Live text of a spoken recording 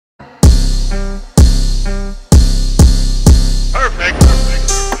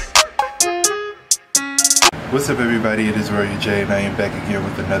What's up everybody, it is Rory J and I am back again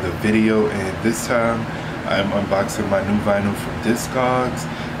with another video, and this time I am unboxing my new vinyl from Discogs.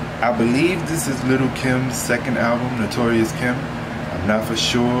 I believe this is Little Kim's second album, Notorious Kim. I'm not for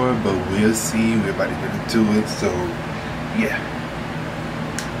sure, but we'll see. We're about to get into it, so yeah.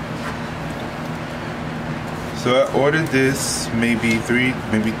 So I ordered this maybe three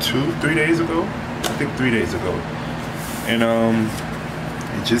days ago. I think 3 days ago. And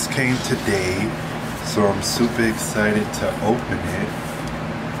it just came today. So I'm super excited to open it.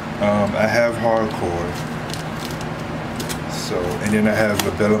 I have hardcore. So, and then I have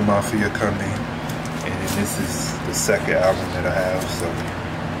La Bella Mafia coming. And then this is the second album that I have. So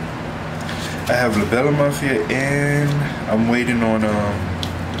I have La Bella Mafia, and I'm waiting on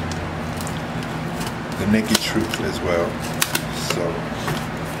The Naked Truth as well. So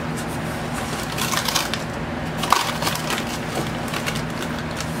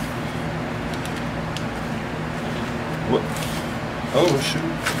what? Oh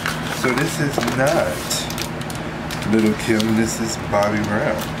shoot. So this is not Little Kim, this is Bobby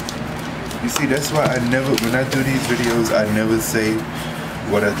Brown. You see, that's why when I do these videos, I never say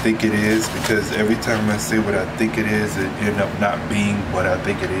what I think it is, because every time I say what I think it is, it ends up not being what I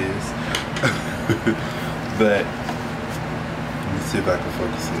think it is. But let me see if I can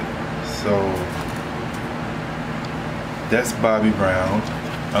focus it. So that's Bobby Brown.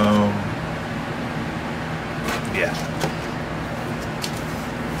 Yeah.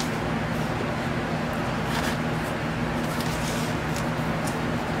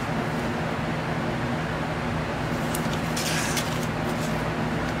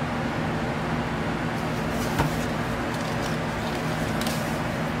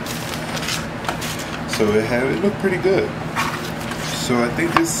 So it looked pretty good. So I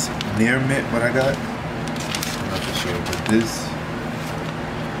think this near mint what I got. I'm not for sure, but this.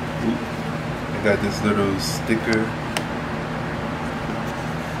 I got this little sticker.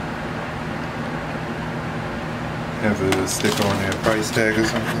 Have a sticker on there, price tag or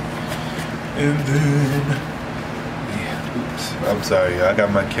something. And then, yeah, oops. I'm sorry, I got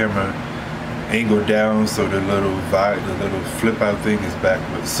my camera angled down, so the little flip out thing is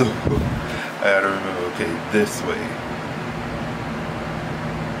backwards. So I gotta remember, okay, this way.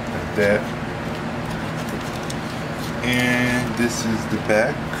 Like that. And this is the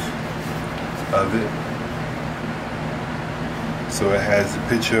back of it. So it has the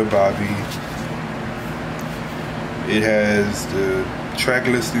picture of Bobby. It has the track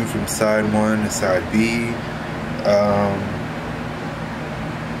listing from side 1 to side B.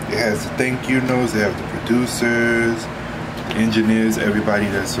 It has the thank you notes. They have the producers, engineers, everybody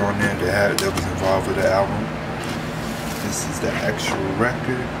that's on there that was involved with the album. This is the actual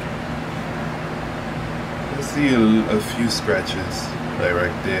record. I see a few scratches, like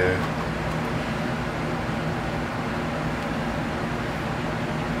right there.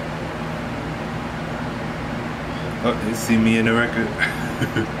 Oh, you see me in the record?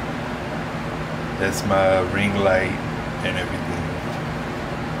 That's my ring light and everything.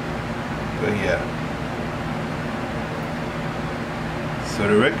 But yeah. So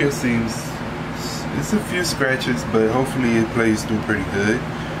the record seems, it's a few scratches, but hopefully it plays through pretty good.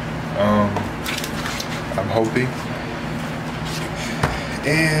 I'm hoping.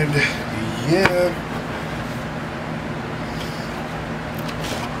 And yeah,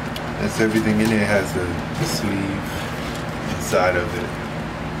 that's everything in it. It has the sleeve inside of it,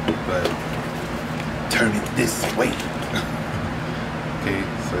 but turn it this way. Okay,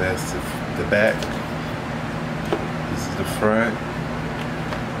 so that's the back. This is the front.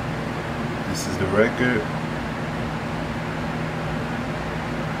 This is the record.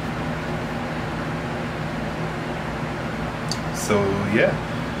 So yeah,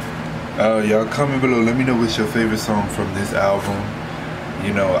 y'all comment below. Let me know what's your favorite song from this album.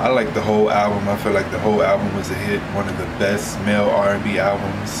 You know, I like the whole album. I feel like the whole album was a hit. One of the best male R&B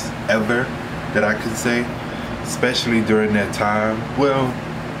albums ever that I could say, especially during that time. Well,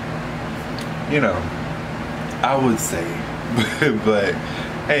 you know, I would say, but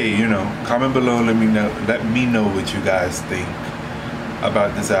hey, you know, comment below. Let me know what you guys think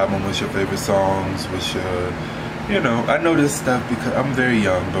about this album. What's your favorite songs? What's your, you know, I know this stuff because I'm very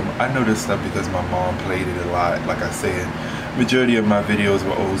young, but I know this stuff because my mom played it a lot. Like I said, majority of my videos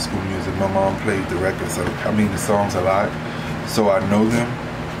were old school music. My mom played the records, so I mean the songs a lot, so I know them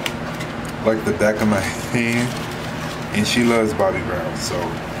like the back of my hand. And she loves Bobby Brown, so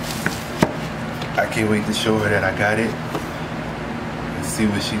I can't wait to show her that I got it and see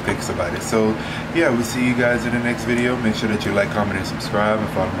what she thinks about it. So yeah, we'll see you guys in the next video. Make sure that you like, comment, and subscribe, and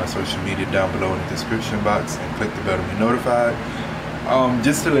follow my social media down below in the description box, and click the bell to be notified.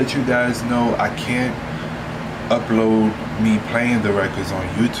 Just to let you guys know, I can't upload me playing the records on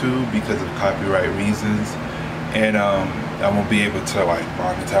YouTube because of copyright reasons, and I won't be able to like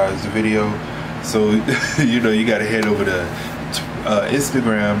monetize the video. So you know, you gotta head over to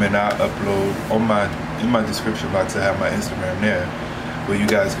Instagram, and I'll upload on in my description box. I have my Instagram there where you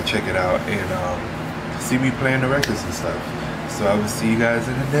guys can check it out and see me playing the records and stuff. So I will see you guys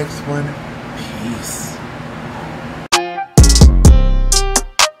in the next one. Peace.